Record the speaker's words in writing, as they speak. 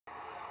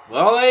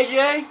Well,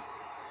 AJ,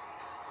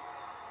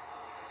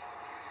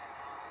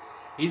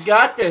 he's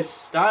got this.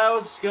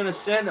 Styles going to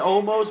send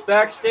Omos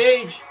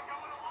backstage.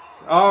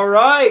 All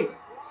right.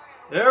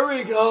 There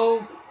we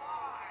go.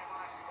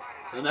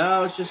 So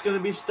now it's just going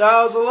to be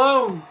Styles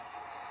alone.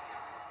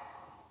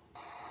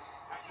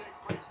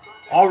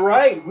 All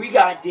right, we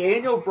got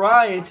Daniel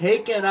Bryan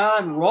taking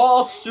on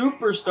Raw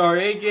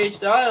superstar AJ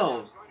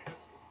Styles.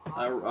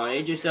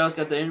 AJ Styles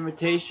got the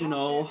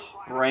Invitational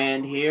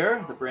brand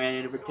here, the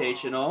brand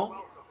Invitational.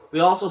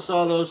 We also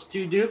saw those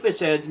two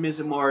doofus heads,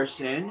 Miz and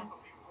Morrison,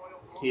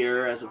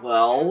 here as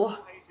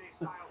well.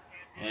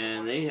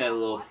 And they had a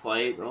little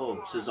fight.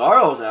 Oh,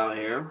 Cesaro's out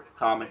here,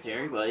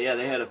 commentary. But yeah,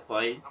 they had a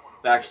fight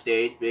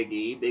backstage, Big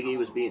E. Big E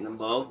was beating them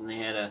both, and they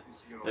had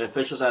the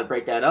officials had to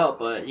break that up.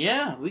 But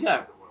yeah, we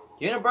got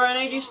Daniel Bryan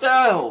and AJ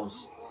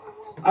Styles.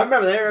 I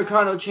remember the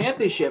Intercontinental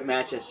Championship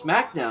match at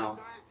SmackDown.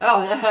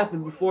 Oh, that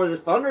happened before the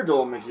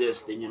Thunderdome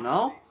existed, you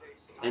know?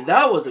 And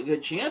that was a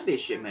good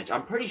championship match.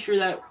 I'm pretty sure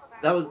that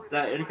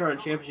Intercontinental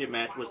Championship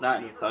match was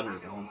not in the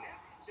Thunderdome.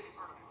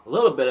 A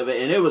little bit of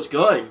it, and it was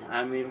good.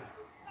 I mean,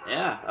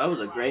 yeah, that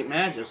was a great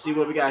match. Let's see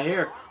what we got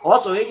here.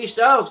 Also, AJ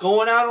Styles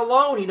going out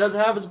alone. He doesn't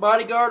have his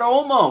bodyguard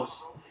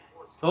almost.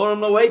 Told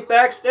him to wait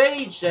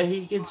backstage so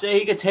he could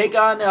take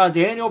on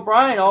Daniel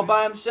Bryan all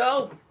by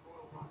himself.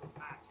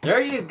 There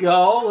you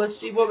go. Let's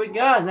see what we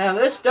got. Now,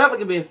 this is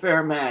definitely going to be a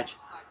fair match.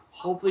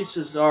 Hopefully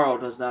Cesaro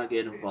does not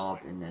get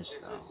involved in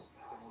this, though.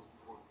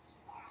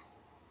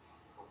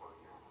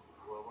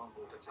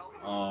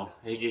 Oh,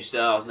 AJ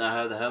Styles now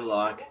have the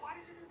headlock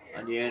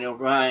on Daniel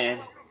Bryan.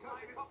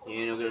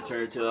 Daniel going to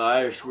turn to an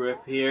Irish whip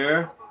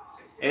here.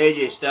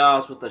 AJ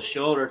Styles with the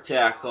shoulder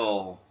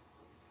tackle.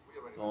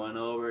 Going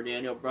over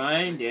Daniel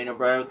Bryan. Daniel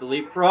Bryan with the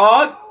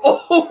leapfrog.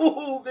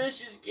 Oh,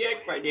 vicious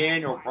kick by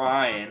Daniel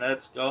Bryan.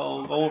 Let's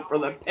go. Going for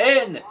the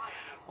pin.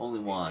 Only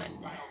one.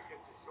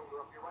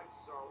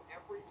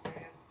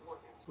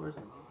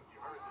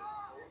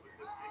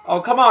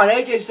 Oh, come on.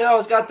 AJ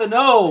Styles got the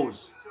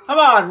nose. Come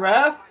on,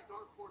 ref.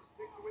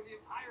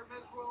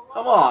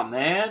 Come on,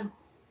 man.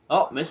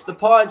 Oh, missed the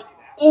punch.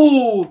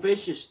 Ooh,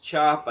 vicious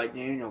chop by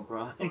Daniel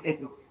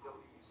Bryan.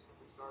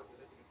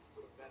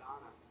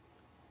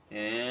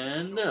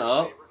 And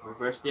up,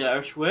 reverse the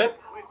Irish whip.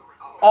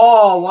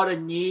 Oh, what a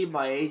knee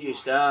by AJ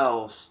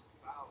Styles.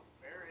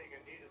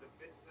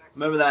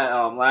 Remember that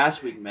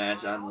last week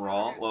match on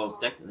Raw? Well,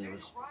 technically it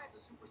was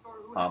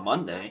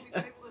Monday.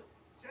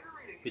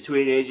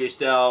 Between AJ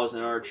Styles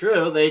and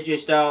R-Truth. AJ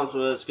Styles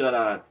was going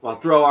to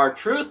throw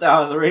R-Truth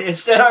out of the ring.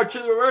 Instead,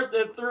 R-Truth reversed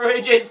and threw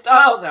AJ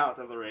Styles out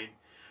of the ring.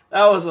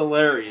 That was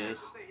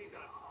hilarious.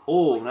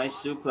 Oh, nice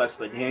suplex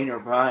by Daniel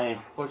Bryan.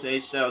 Unfortunately,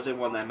 AJ Styles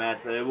didn't win that match,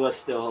 but it was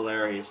still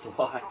hilarious to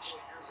watch.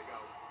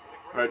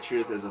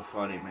 R-Truth is a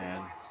funny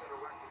man.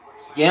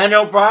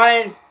 Daniel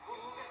Bryan?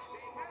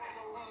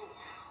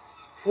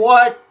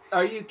 What?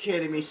 Are you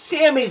kidding me?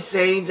 Sami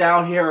Zayn's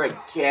out here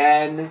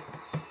again?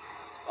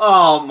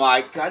 Oh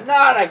my god,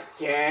 not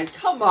again.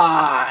 Come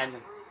on.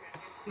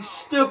 You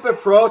stupid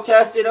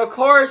protesting. Of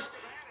course,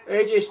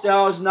 AJ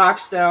Styles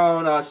knocks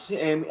down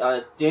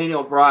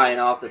Daniel Bryan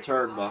off the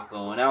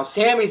turnbuckle. And now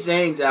Sami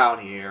Zayn's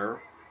out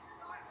here.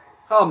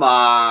 Come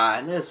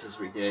on. This is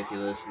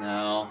ridiculous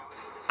now.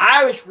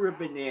 Irish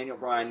ripping Daniel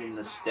Bryan in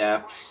the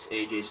steps.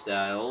 AJ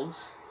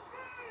Styles.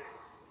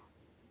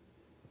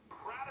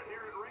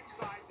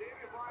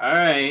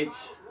 Alright.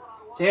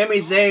 Sami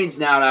Zayn's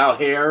now out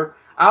here.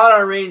 Out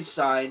on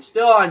ringside.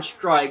 Still on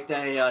strike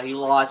that he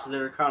lost his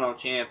Intercontinental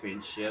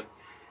Championship.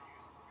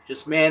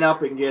 Just man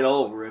up and get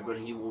over it, but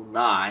he will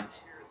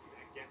not.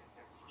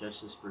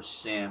 Justice for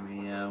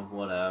Sami,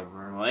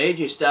 whatever. Well,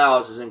 AJ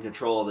Styles is in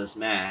control of this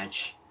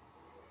match.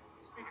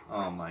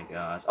 Oh my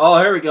gosh.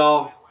 Oh, here we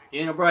go.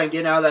 Daniel Bryan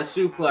getting out of that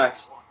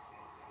suplex.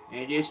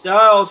 AJ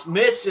Styles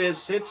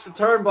misses, hits the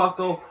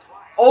turnbuckle.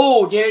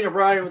 Oh, Daniel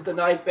Bryan with the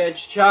knife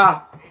edge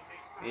chop.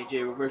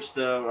 AJ reversed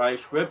the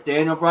Irish whip.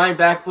 Daniel Bryan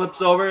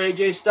backflips over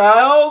AJ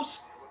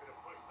Styles.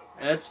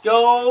 Let's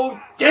go.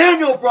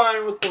 Daniel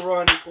Bryan with the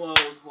running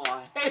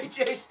clothesline.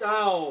 AJ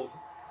Styles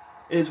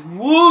is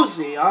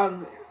woozy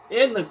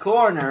in the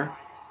corner.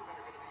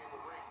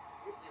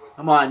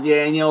 Come on,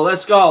 Daniel.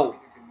 Let's go.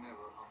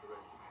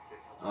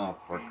 Oh,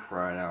 for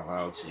crying out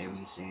loud, Sami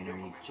Zayn. Are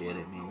you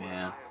kidding me,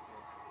 man?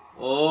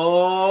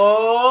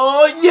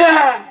 Oh,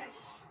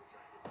 yes!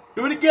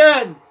 Do it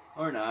again.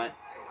 Or not.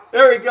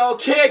 There we go.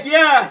 Kick.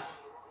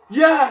 Yes.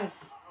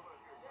 Yes.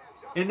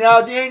 And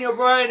now Daniel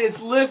Bryan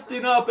is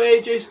lifting up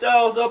AJ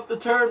Styles up the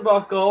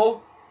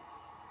turnbuckle.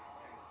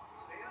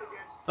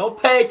 Don't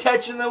pay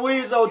attention to the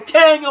weasel.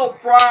 Daniel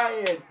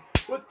Bryan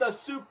with the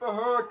Super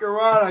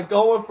Hurricanrana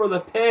going for the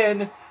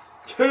pin.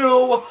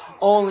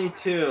 Only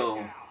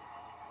two.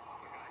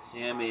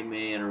 Sami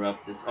may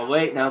interrupt this. Oh,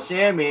 wait. Now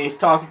Sami is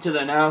talking to the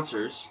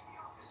announcers.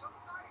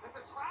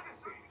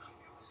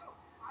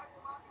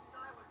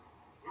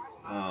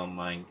 Oh,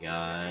 my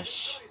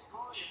gosh.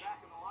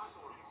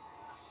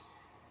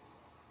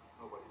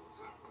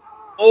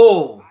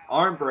 Oh,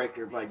 arm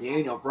breaker by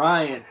Daniel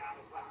Bryan.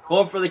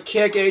 Going for the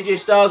kick. AJ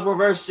Styles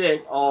reverse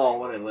it. Oh,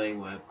 what a leg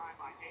whip.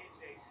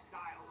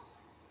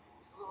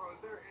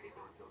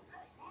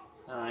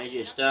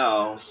 AJ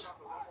Styles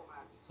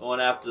going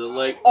after the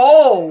leg.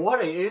 Oh,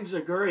 what an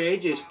enziguri.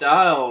 AJ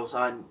Styles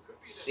on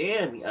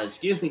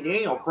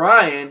Daniel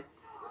Bryan.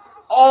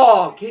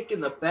 Oh, kick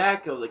in the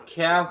back of the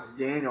calf of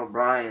Daniel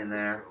Bryan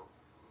there.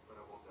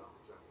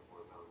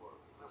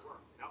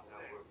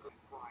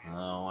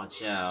 Oh,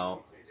 watch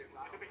out.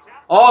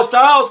 Oh,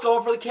 Styles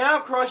going for the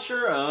calf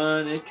crusher.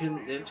 And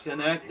it's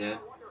connected.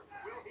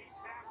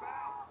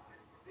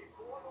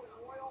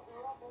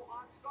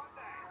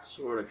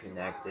 Sort of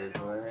connected,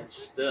 but it's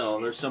still,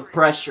 there's some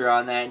pressure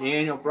on that.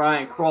 Daniel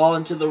Bryan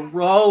crawling to the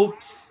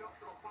ropes.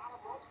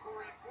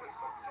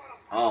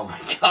 Oh my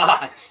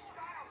gosh.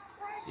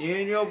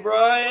 Daniel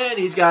Bryan,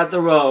 he's got the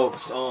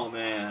ropes. Oh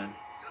man.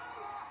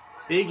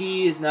 Big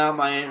E is not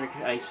my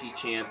IC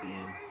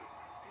champion.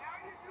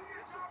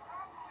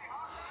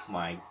 Oh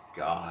my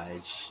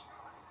gosh.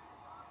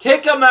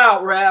 Kick him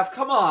out, ref.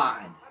 Come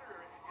on.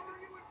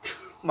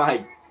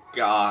 My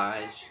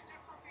gosh.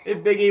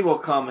 If Big E will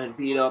come and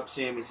beat up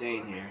Sami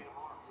Zayn here.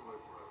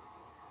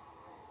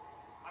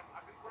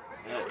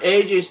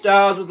 AJ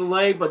Styles with the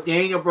leg, but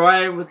Daniel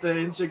Bryan with the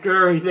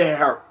enziguri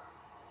there.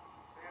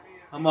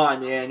 Come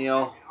on,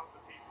 Daniel.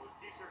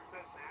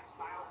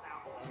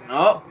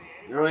 Oh,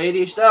 throw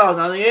AJ Styles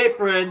on the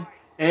apron.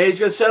 And he's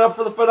going to set up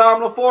for the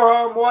phenomenal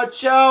forearm.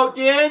 Watch out,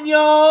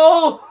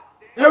 Daniel.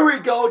 Here we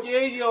go,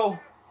 Daniel.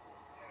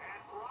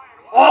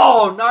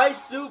 Oh,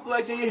 nice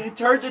suplex. He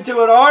turns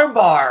into an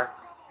armbar.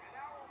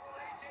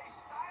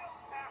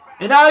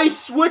 And now he's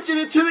switching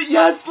it to the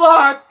yes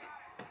lock.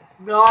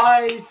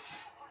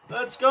 Nice.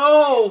 Let's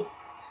go.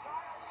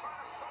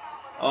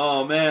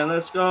 Oh, man,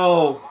 let's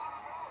go.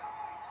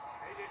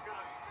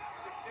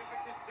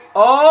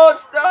 Oh,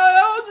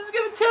 Styles is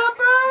going to tap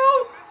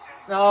out.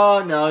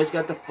 Oh, no, he's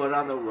got the foot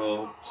on the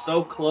rope.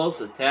 So close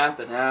to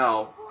tapping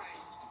out.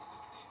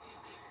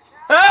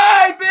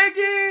 Hey, Big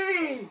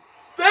E!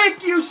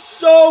 Thank you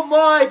so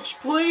much.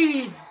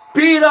 Please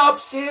beat up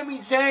Sami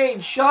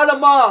Zayn. Shut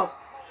him up.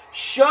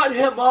 Shut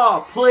him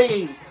up,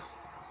 please.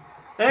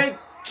 Thank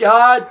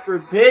God for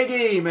Big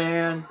E,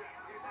 man.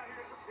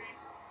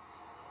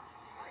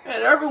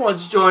 And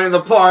everyone's joining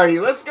the party.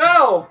 Let's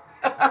go.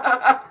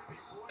 I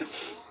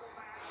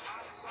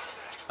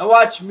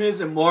watched Miz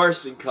and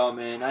Morrison come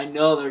in. I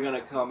know they're going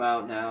to come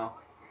out now.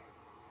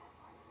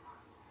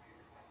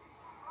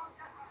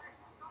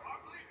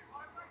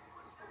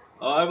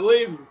 Oh, I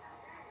believe him.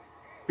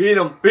 Beat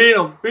him, beat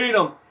him, beat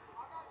him.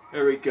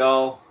 There we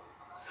go.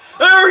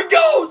 There he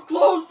goes!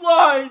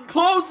 Clothesline!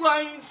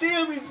 Clothesline!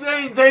 Sami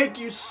Zayn, thank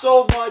you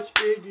so much,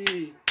 Big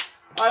E.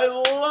 I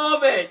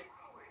love it.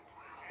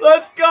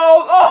 Let's go!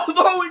 Oh,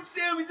 throwing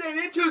Sami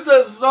Zayn into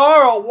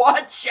Cesaro.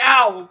 Watch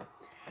out!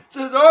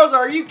 Cesaro's,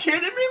 are you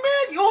kidding me,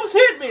 man? You almost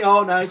hit me.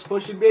 Oh, nice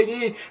pushing Big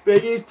E.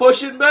 Big E's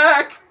pushing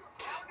back.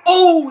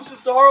 Oh,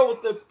 Cesaro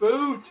with the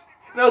boot.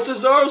 Now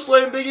Cesaro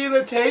slamming Big E in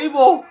the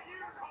table.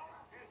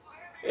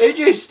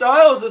 AJ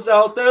Styles is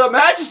out there. The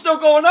match is still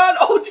going on.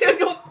 Oh,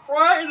 Daniel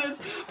Bryan is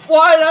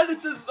flying out of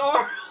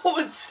Cesaro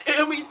and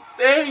Sami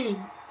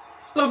Zayn.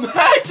 The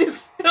match is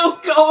still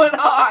going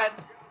on.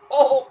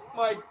 Oh,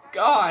 my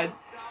God.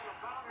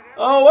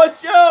 Oh,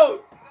 watch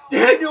out.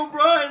 Daniel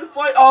Bryan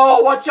fight.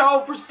 Oh, watch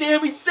out for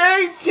Sami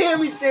Zayn.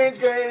 Sami Zayn's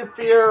going to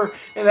interfere,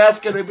 and that's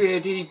going to be a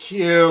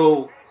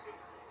DQ.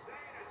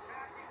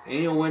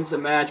 Daniel wins the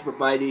match, but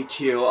by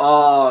DQ.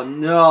 Oh,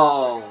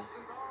 no.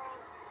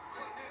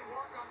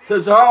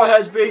 Cesaro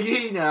has Big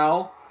E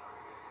now.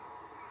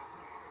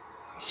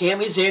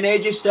 Sami Zayn and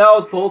AJ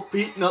Styles both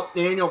beating up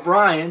Daniel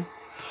Bryan.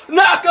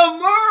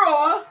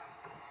 Nakamura!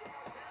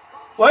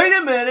 Wait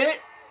a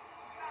minute.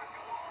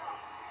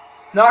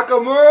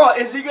 Nakamura,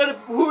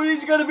 who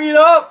is he gonna beat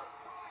up?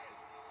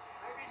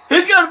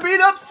 He's gonna beat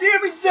up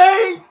Sami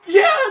Zayn!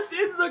 Yes,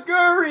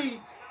 enziguri!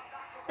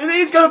 And then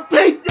he's gonna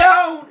beat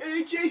down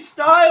AJ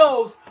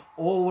Styles!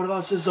 Oh, what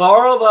about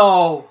Cesaro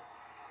though?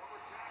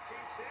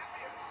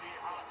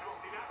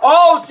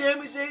 Oh,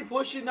 Sami Zayn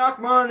pushing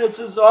Nakamura into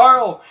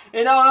Cesaro.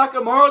 And now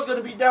Nakamura's going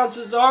to beat down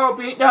Cesaro,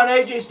 beat down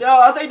AJ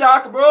Styles. I think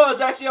Nakamura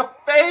is actually a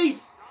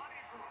face.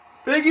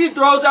 Big E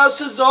throws out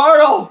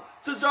Cesaro.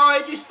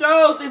 Cesaro, AJ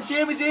Styles, and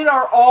Sami Zayn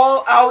are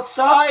all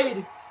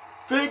outside.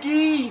 Big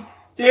E,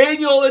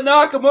 Daniel, and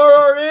Nakamura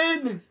are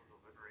in.